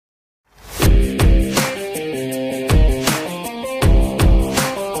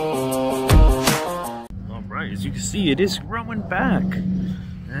see, it is growing back.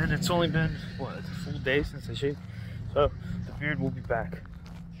 And it's only been, what, a full day since I shaved? So, the beard will be back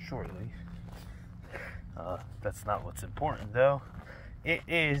shortly. That's not what's important, though. It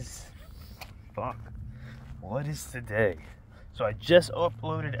is, what is today? So I just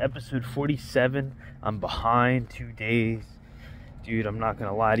uploaded episode 47. I'm behind 2 days. Dude, I'm not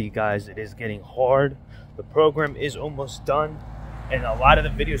gonna lie to you guys, it is getting hard. The program is almost done, and a lot of the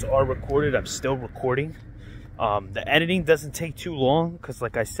videos are recorded. I'm still recording. The editing doesn't take too long, because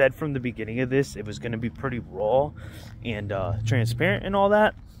like I said from the beginning of this, it was gonna be pretty raw and transparent and all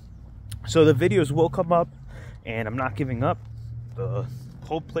that. So the videos will come up, and I'm not giving up. The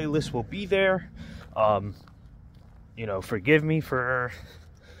whole playlist will be there. You know, forgive me for,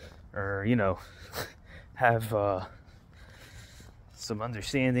 or you know, have some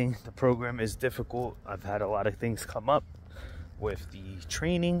understanding. The program is difficult. I've had a lot of things come up with the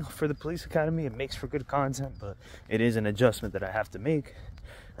training for the police academy. It makes for good content, but it is an adjustment that I have to make,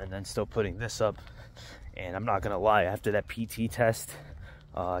 and then still putting this up. And I'm not gonna lie, after that PT test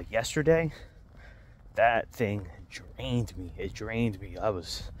yesterday, that thing drained me. It drained me. I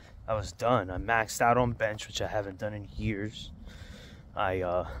was done. I maxed out on bench, which I haven't done in years.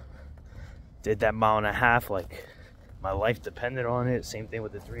 I did that 1.5 miles like my life depended on it. Same thing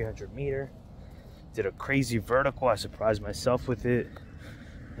with the 300 meter. Did a crazy vertical. I surprised myself with it.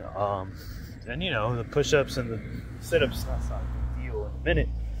 And you know, the push-ups and the sit-ups, that's not a big deal in a minute,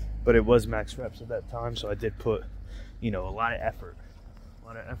 but it was max reps at that time, so I did put, you know, a lot of effort. A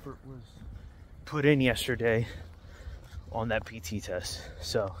lot of effort was put in yesterday on that PT test.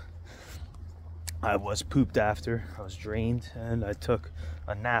 So I was pooped after. I was drained, and I took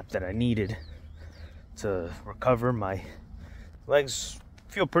a nap that I needed to recover. My legs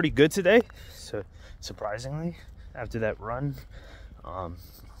feel pretty good today, so surprisingly, after that run.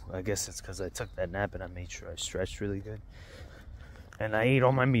 I guess it's because I took that nap and I made sure I stretched really good. And I ate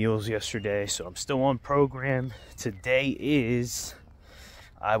all my meals yesterday, so I'm still on program. Today is,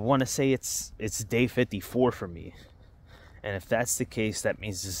 I want to say it's day 54 for me. And if that's the case, that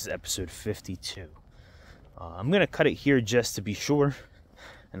means this is episode 52. I'm going to cut it here just to be sure,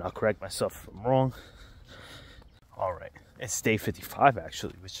 and I'll correct myself if I'm wrong. Alright, it's day 55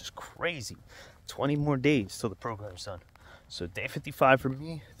 actually, which is crazy. 20 more days till the program's done. So day 55 for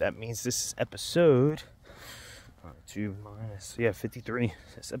me, that means this is episode 2 minus, 53.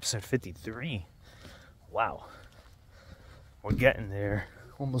 It's episode 53. Wow. We're getting there.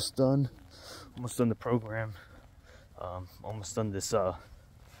 Almost done. Almost done the program. Almost done this the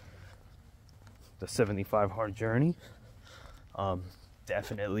 75 hard journey.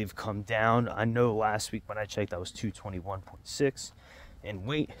 Definitely have come down. I know last week when I checked I was 221.6 in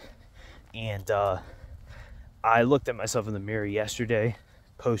weight, and I looked at myself in the mirror yesterday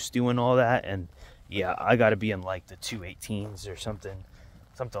post doing all that, and yeah, I gotta be in like the 218s or something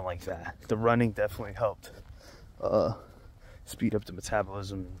like that. The running definitely helped speed up the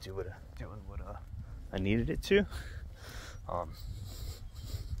metabolism and doing what I needed it to.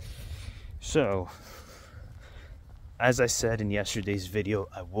 So as I said in yesterday's video,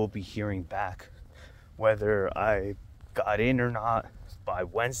 I will be hearing back whether I got in or not by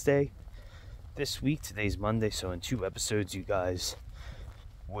Wednesday this week. Today's Monday, so in 2 episodes you guys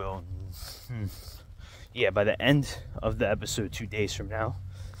will, by the end of the episode, 2 days from now.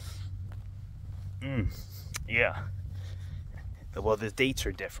 Well, the dates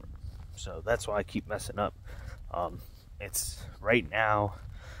are different, so that's why I keep messing up. It's right now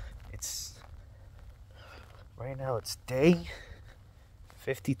it's day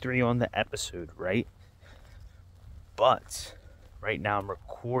 53 on the episode, right? But right now I'm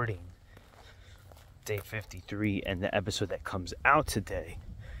recording day 53, and the episode that comes out today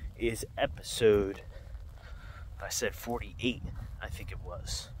is episode, I said 48, I think it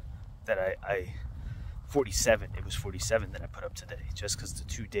was, that I 47, it was 47 that I put up today, just because the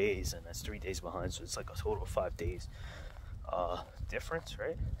 2 days, and that's 3 days behind, so it's like a total of 5 days difference,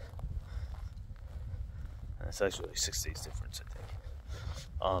 right? And it's actually like 6 days difference, I think.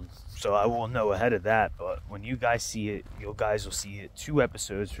 So I will know ahead of that, but when you guys see it, you guys will see it 2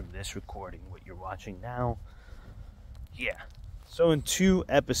 episodes from this recording, what you're watching now. Yeah, so in 2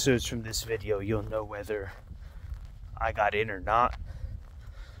 episodes from this video, you'll know whether I got in or not.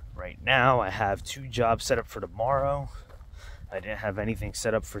 Right now, I have 2 jobs set up for tomorrow. I didn't have anything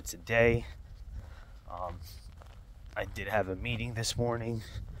set up for today. I did have a meeting this morning,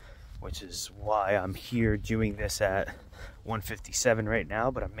 which is why I'm here doing this at 1:57 right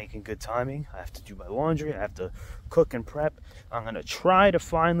now, but I'm making good timing. I have to do my laundry, I have to cook and prep. I'm gonna try to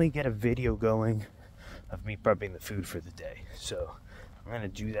finally get a video going of me prepping the food for the day. So I'm gonna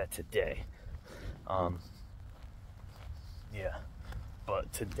do that today. Yeah.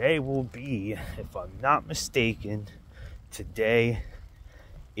 But today will be, if I'm not mistaken, today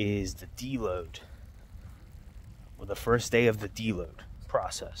is the deload. Well, the first day of the deload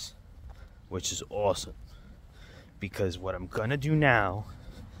process, which is awesome. Because what I'm gonna do now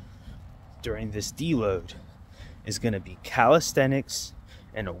during this deload is gonna be calisthenics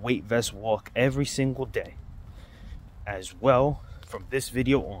and a weight vest walk every single day. As well, from this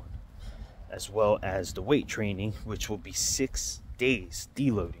video on, as well as the weight training, which will be 6 days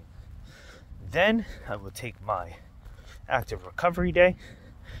deloading. Then I will take my active recovery day,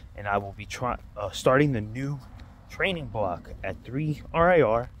 and I will be starting the new training block at 3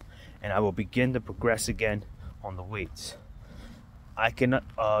 RIR, and I will begin to progress again on the weights.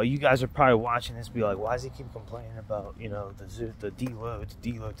 You guys are probably watching this, be like, why does he keep complaining about, the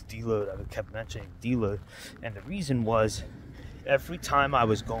deload? I kept mentioning deload, and the reason was, every time I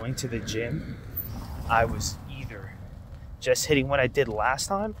was going to the gym, I was either just hitting what I did last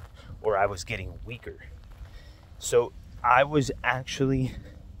time, or I was getting weaker. So I was actually,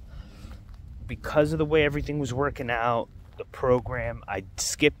 because of the way everything was working out, the program, I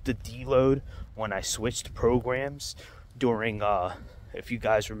skipped the deload when I switched programs during, if you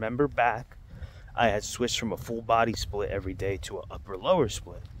guys remember back, I had switched from a full body split every day to an upper lower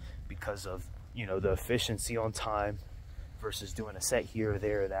split because of, the efficiency on time versus doing a set here,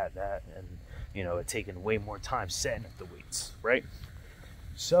 there, that, and, it taking way more time setting up the weights, right?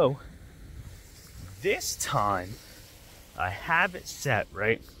 So this time I have it set,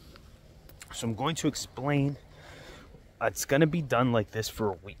 right? So I'm going to explain. It's going to be done like this for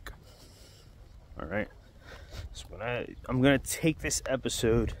a week. All right. So I'm going to take this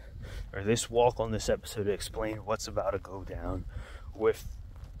episode, or this walk on this episode, to explain what's about to go down with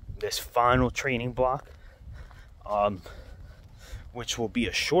this final training block, which will be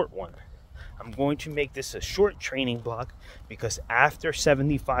a short one. I'm going to make this a short training block because after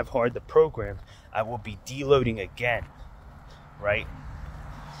 75 hard, the program, I will be deloading again, right?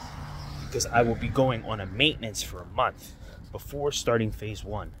 Because I will be going on a maintenance for a month before starting phase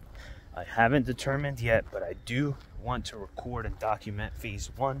 1. I haven't determined yet, but I do want to record and document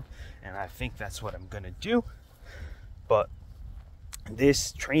phase 1, and I think that's what I'm going to do. But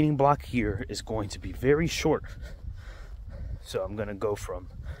this training block here is going to be very short. So I'm going to go from,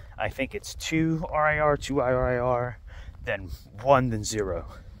 I think it's 2 RIR, 2 IRIR, then 1, then 0.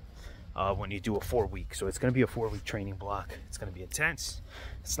 When you do a 4-week. So it's going to be a 4-week training block. It's going to be intense.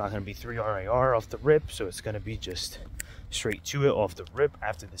 It's not going to be 3 RIR off the rip, so it's going to be just straight to it off the rip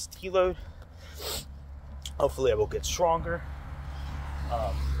after this deload. Hopefully I will get stronger.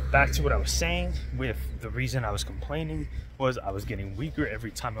 Back to what I was saying, with the reason I was complaining was I was getting weaker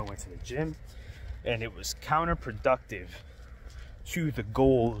every time I went to the gym, and it was counterproductive to the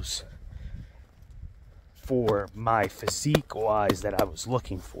goals for my physique wise that I was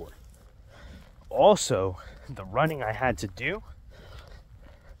looking for. Also, the running I had to do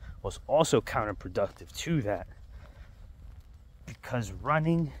was also counterproductive to that, because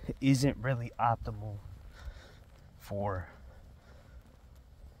running isn't really optimal for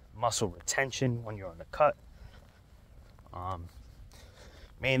muscle retention when you're on the cut,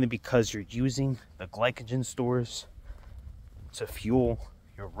 mainly because you're using the glycogen stores to fuel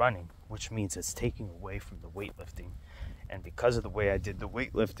your running, which means it's taking away from the weightlifting. And because of the way I did the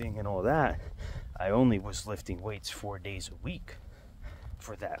weightlifting and all that, I only was lifting weights 4 days a week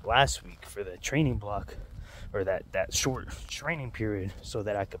for that last week, for the training block, or that short training period, so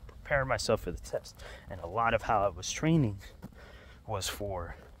that I could prepare myself for the test. And a lot of how I was training was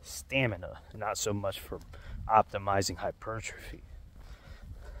for stamina, not so much for optimizing hypertrophy.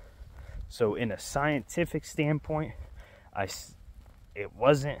 So in a scientific standpoint, it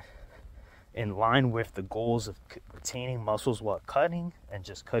wasn't in line with the goals of retaining muscles while cutting and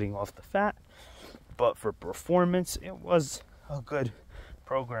just cutting off the fat. But for performance, it was a good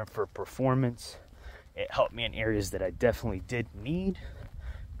program for performance. It helped me in areas that I definitely did need.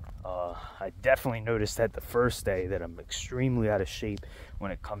 I definitely noticed that the first day that I'm extremely out of shape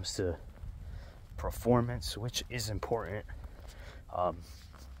when it comes to performance, which is important.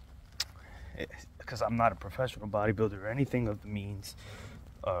 Because I'm not a professional bodybuilder or anything of the means,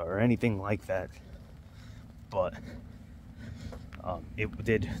 or anything like that, but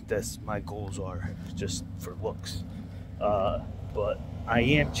my goals are just for looks, but I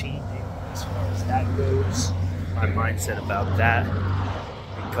am changing as far as that goes, my mindset about that,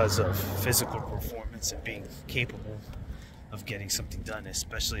 because of physical performance and being capable of getting something done,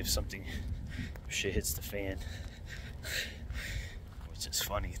 especially if shit hits the fan. Which is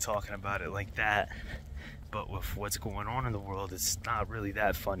funny talking about it like that, but with what's going on in the world, it's not really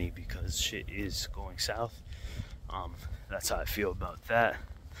that funny because shit is going south. That's how I feel about that.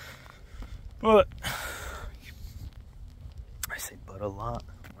 But I say but a lot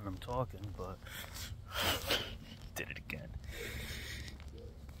when I'm talking, but did it again.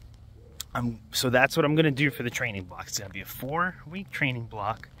 So that's what I'm gonna do for the training block. It's gonna be a 4-week training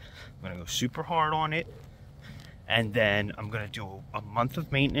block. I'm gonna go super hard on it, and then I'm gonna do a month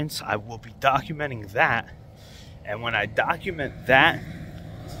of maintenance. I will be documenting that, and when I document that,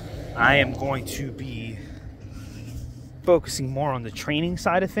 I am going to be focusing more on the training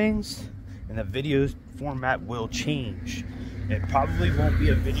side of things, and the video format will change. It probably won't be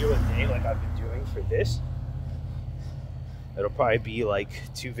a video a day like I've been doing for this. It'll probably be like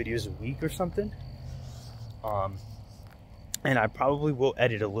 2 videos a week or something. And I probably will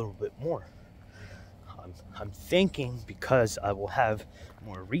edit a little bit more. I'm thinking, because I will have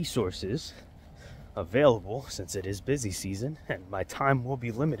more resources available since it is busy season and my time will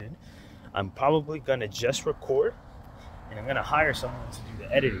be limited, I'm probably gonna just record, and I'm gonna hire someone to do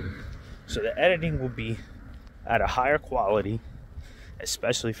the editing. So the editing will be at a higher quality,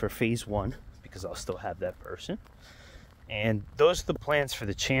 especially for phase 1, because I'll still have that person. And those are the plans for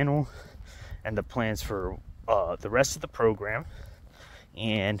the channel and the plans for the rest of the program,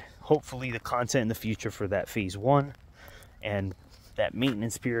 and hopefully the content in the future for that phase 1 and that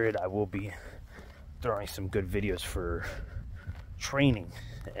maintenance period. I will be throwing some good videos for training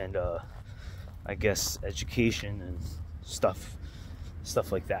and I guess education and stuff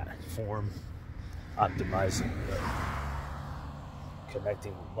like that, form optimizing,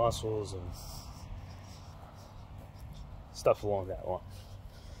 connecting with muscles and stuff along that line.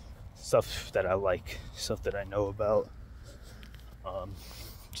 Stuff that I like, stuff that I know about.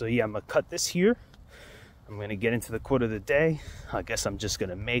 So yeah, I'm gonna cut this here. I'm gonna get into the quote of the day. I guess I'm just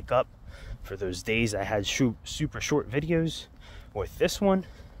gonna make up for those days I had super short videos with this one,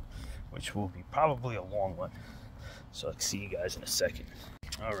 which will be probably a long one. So I'll see you guys in a second.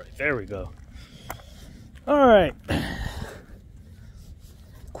 All right, there we go. All right.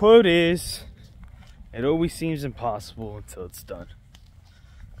 Quote is, it always seems impossible until it's done.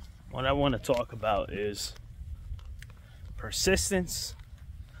 What I want to talk about is persistence,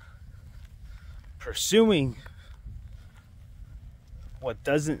 pursuing what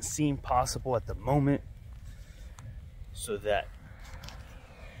doesn't seem possible at the moment, so that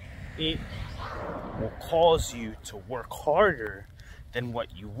it will cause you to work harder than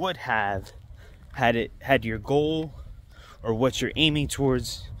what you would have had your goal or what you're aiming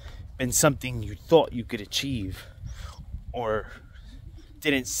towards been something you thought you could achieve or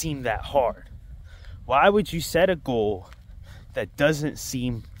didn't seem that hard. Why would you set a goal that doesn't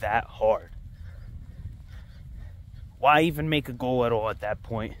seem that hard? Why even make a goal at all at that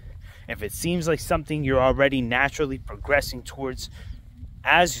point? If it seems like something you're already naturally progressing towards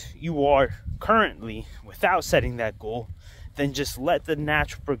as you are currently without setting that goal, then just let the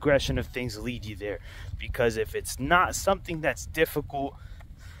natural progression of things lead you there. Because if it's not something that's difficult,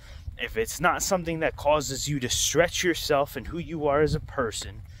 if it's not something that causes you to stretch yourself and who you are as a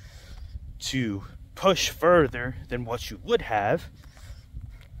person to push further than what you would have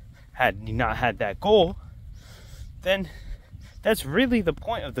had you not had that goal, then that's really the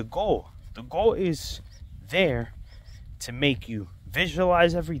point of the goal. The goal is there to make you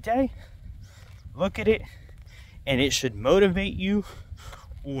visualize every day, look at it, and it should motivate you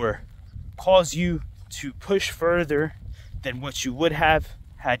or cause you to push further than what you would have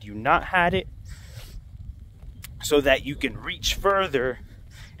had you not had it, so that you can reach further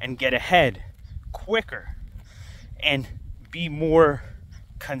and get ahead quicker and be more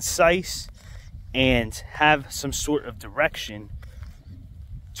concise and have some sort of direction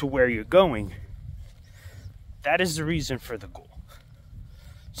to where you're going. That is the reason for the goal.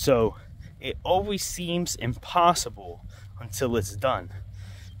 So it always seems impossible until it's done.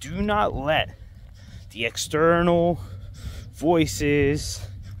 Do not let the external voices,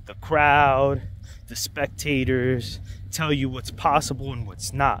 the crowd, the spectators tell you what's possible and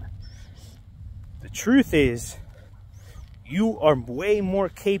what's not. The truth is, you are way more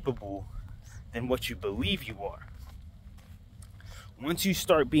capable than what you believe you are. Once you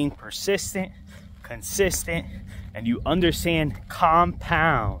start being persistent, consistent, and you understand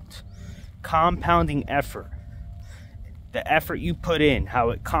compounding effort, the effort you put in, how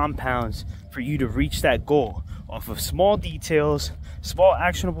it compounds for you to reach that goal off of small details, small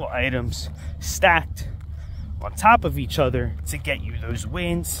actionable items stacked on top of each other to get you those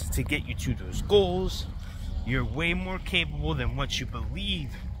wins, to get you to those goals. You're way more capable than what you believe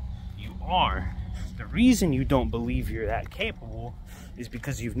you are. The reason you don't believe you're that capable is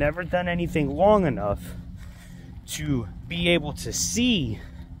because you've never done anything long enough to be able to see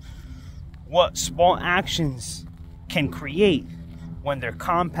what small actions can create when they're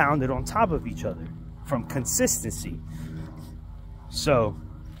compounded on top of each other from consistency. So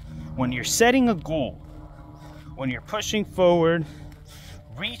when you're setting a goal, when you're pushing forward,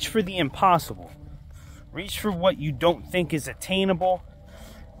 reach for the impossible. Reach for what you don't think is attainable.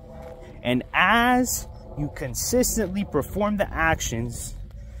 And as you consistently perform the actions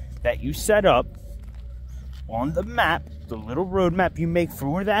that you set up on the map, the little roadmap you make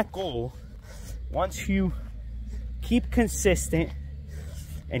for that goal, once you keep consistent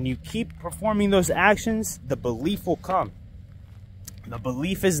and you keep performing those actions, the belief will come. The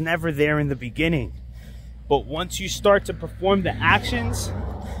belief is never there in the beginning. But once you start to perform the actions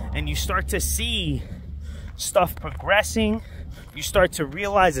and you start to see stuff progressing, you start to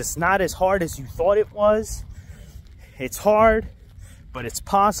realize it's not as hard as you thought it was. It's hard, but it's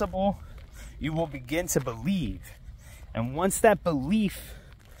possible. You will begin to believe. And once that belief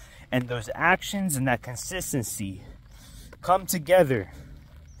and those actions and that consistency come together,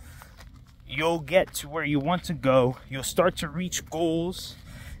 you'll get to where you want to go. You'll start to reach goals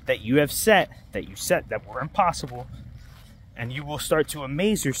that you have set, that were impossible. And you will start to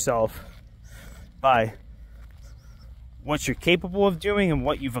amaze yourself by what you're capable of doing and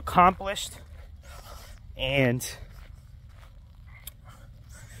what you've accomplished. And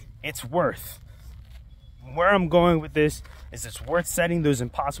it's worth. Where I'm going with this is it's worth setting those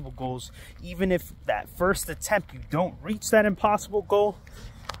impossible goals. Even if that first attempt you don't reach that impossible goal,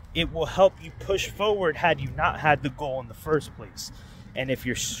 it will help you push forward had you not had the goal in the first place. And if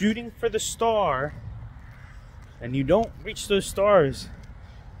you're shooting for the star and you don't reach those stars,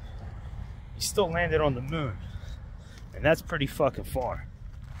 you still landed on the moon. And that's pretty fucking far.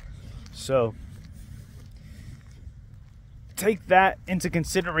 So take that into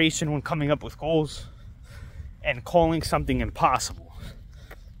consideration when coming up with goals and calling something impossible.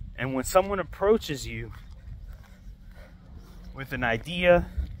 And when someone approaches you with an idea,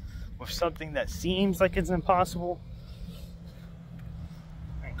 with something that seems like it's impossible,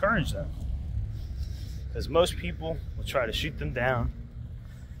 encourage them. Because most people will try to shoot them down,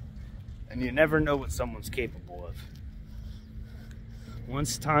 and you never know what someone's capable of.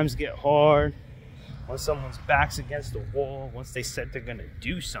 Once times get hard, once someone's back's against the wall, once they said they're gonna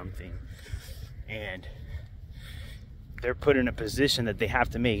do something, and they're put in a position that they have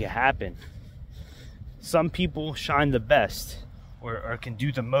to make it happen, some people shine the best or can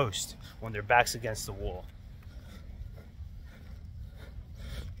do the most when their back's against the wall.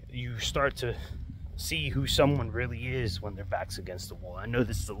 You start to see who someone really is when their back's against the wall. I know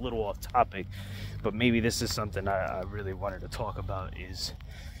this is a little off topic, but maybe this is something I really wanted to talk about. Is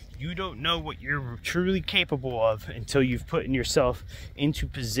you don't know what you're truly capable of until you've put yourself into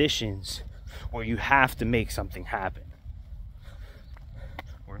positions where you have to make something happen,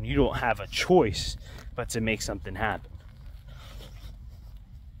 where you don't have a choice but to make something happen.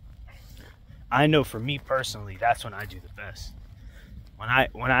 I know for me personally, that's when I do the best. When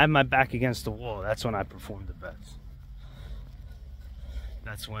I have my back against the wall, that's when I perform the best.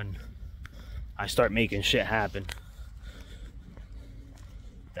 That's when I start making shit happen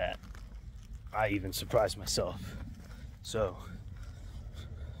that I even surprise myself. So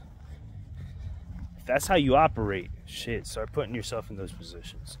if that's how you operate, shit, start putting yourself in those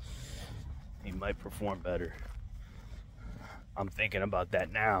positions. You might perform better. I'm thinking about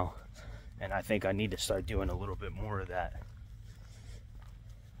that now, and I think I need to start doing a little bit more of that.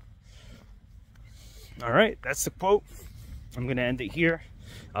 All right, that's the quote. I'm gonna end it here.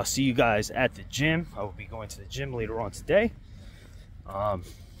 I'll see you guys at the gym. I will be going to the gym later on today.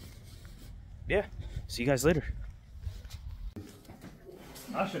 Yeah, see you guys later.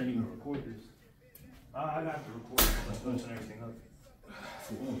 I shouldn't even record this. I got to record it. I'm posting everything up.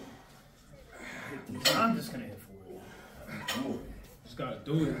 I'm just gonna hit forward. Just gotta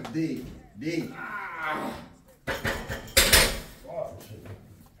do it. D. Oh, shit.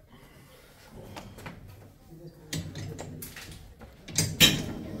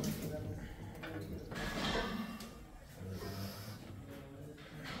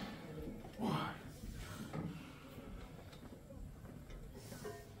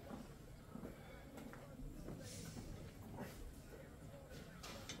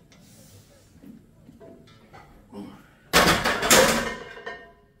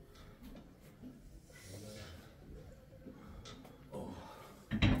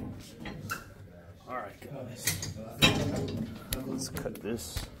 Let's cut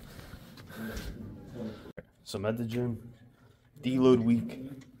this. So I'm at the gym. Deload week.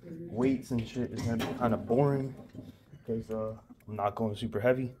 Weights and shit is gonna be kind of boring because I'm not going super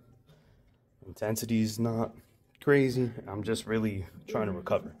heavy. Intensity is not crazy. I'm just really trying to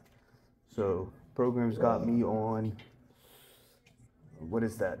recover. So Program's got me on, what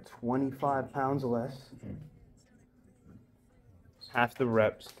is that, 25 pounds less. Half the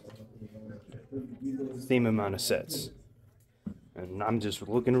reps, same amount of sets. And I'm just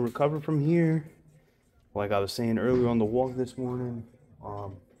looking to recover from here. Like I was saying earlier on the walk this morning,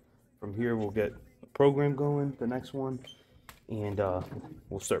 from here we'll get a program going, the next one, and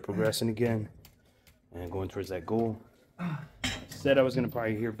we'll start progressing again and going towards that goal. I said I was gonna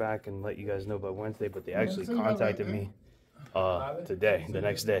probably hear back and let you guys know by Wednesday, but they actually contacted me today, the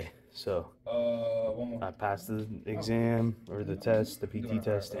next day. So I passed the exam or the test, the PT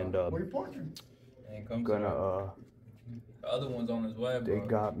test, and gonna the other one's on his way. they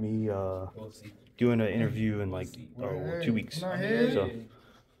got me doing an interview in like 2 weeks. So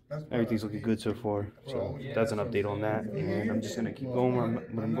everything's looking good so far. So that's an update on that. And I'm just gonna keep going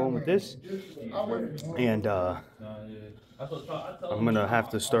where I'm going with this. And I'm gonna have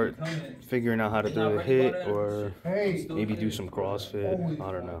to start figuring out how to do a hit or maybe do some CrossFit.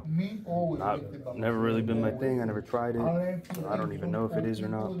 I don't know. Never really been my thing. I never tried it. I don't even know if it is or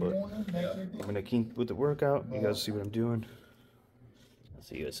not. But I'm gonna keep with the workout. You guys see what I'm doing. I'll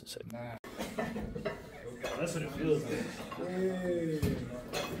see you guys in a second. That's what it feels like.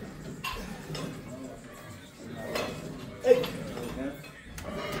 Hey.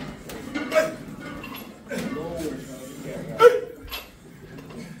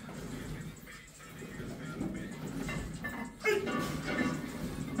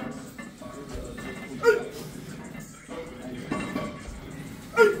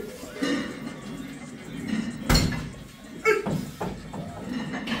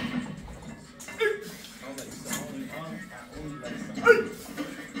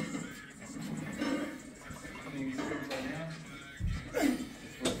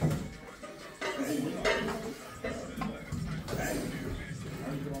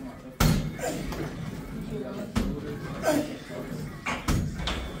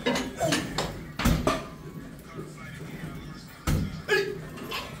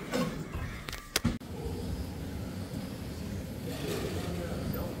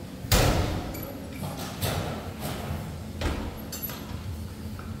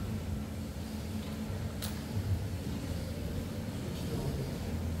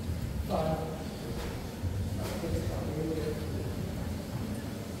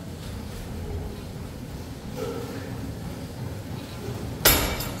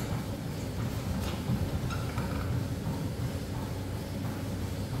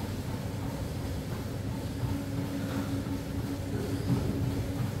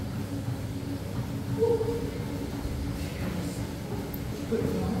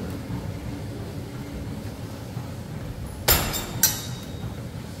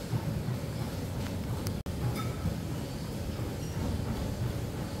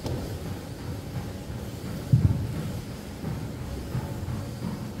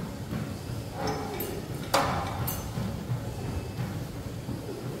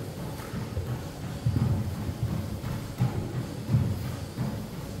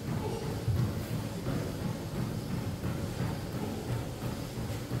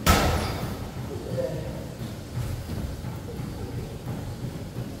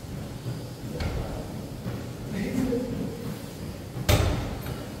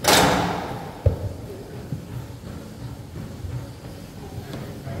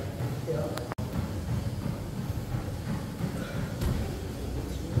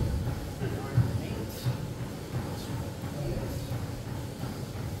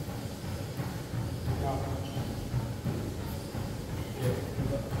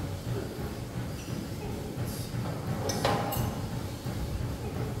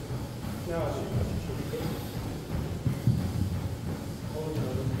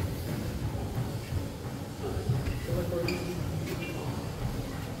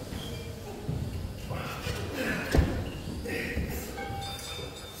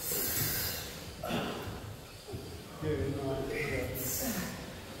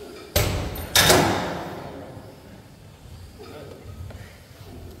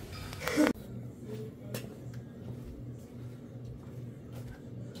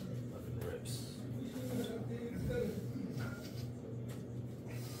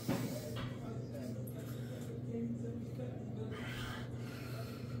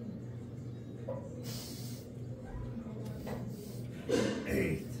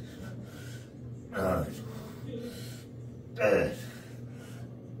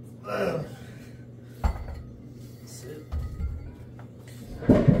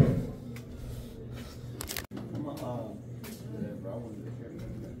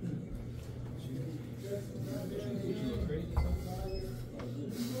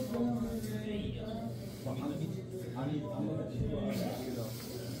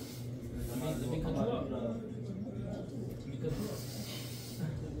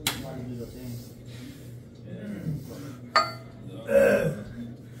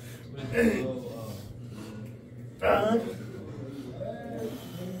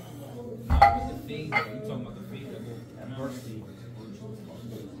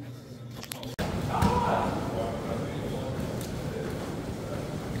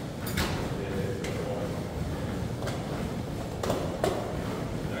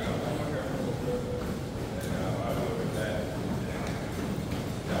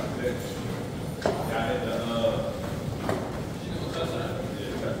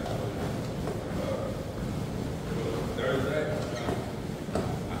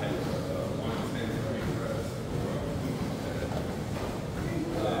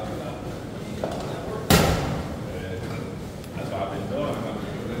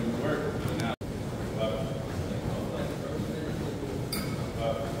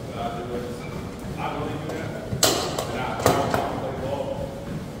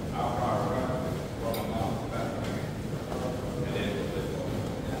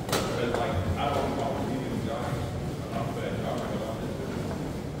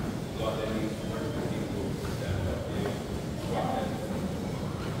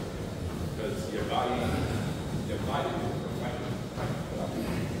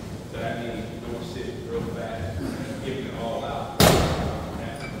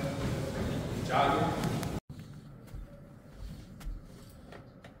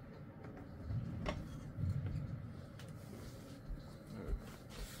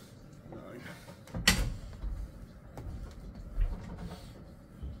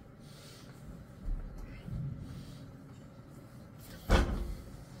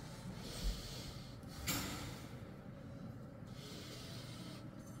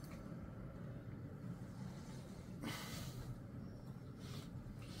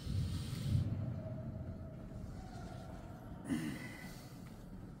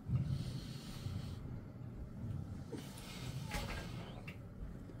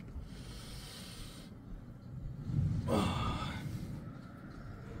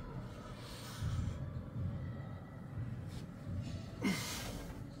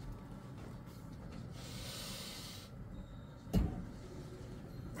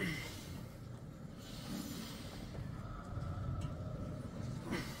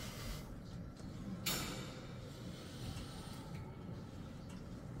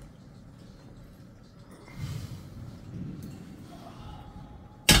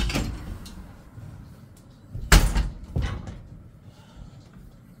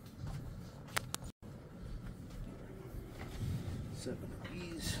 7 of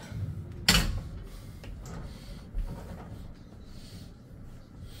these.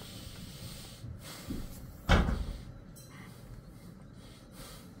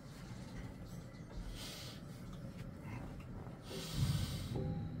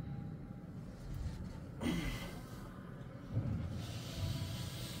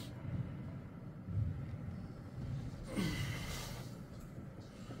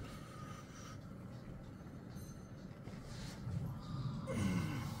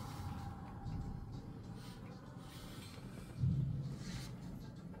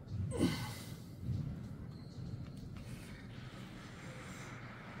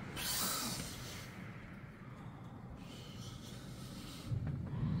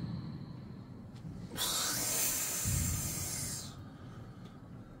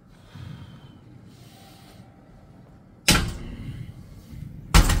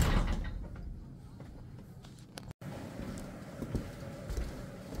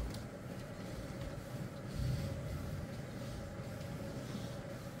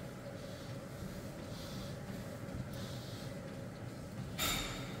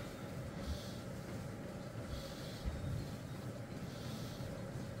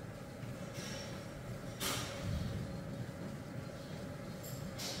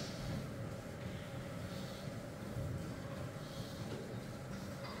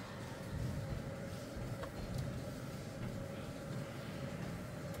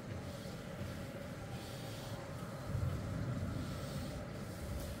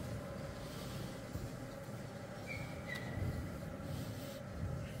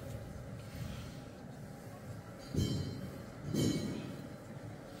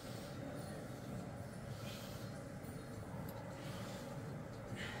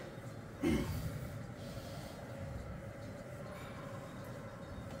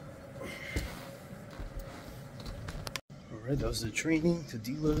 Alright, that was the training to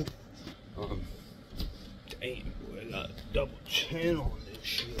deload. Damn, boy, I got a double chin on this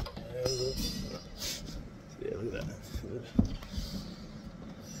shit. Yeah, look at that.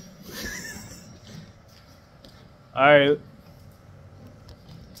 Alright.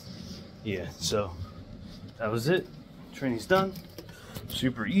 Yeah, so that was it. Training's done.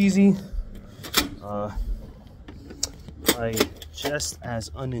 Super easy. Like just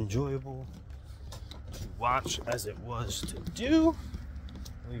as unenjoyable to watch as it was to do,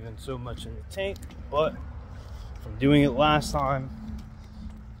 leaving so much in the tank, but from doing it last time,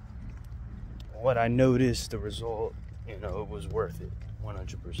 what I noticed, the result, you know, it was worth it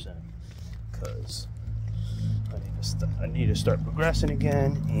 100%, because I need to start progressing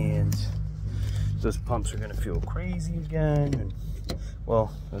again, and those pumps are gonna feel crazy again. And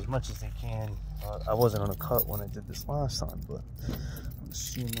well, as much as they can. I wasn't on a cut when I did this last time, but I'm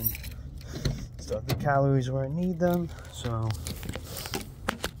assuming still have the calories where I need them. So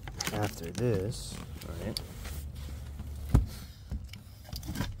after this, all right.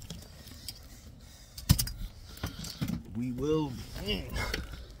 We will begin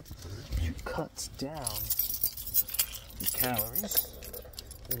to cut down the calories.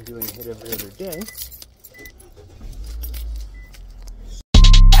 I'm doing HIIT every other day.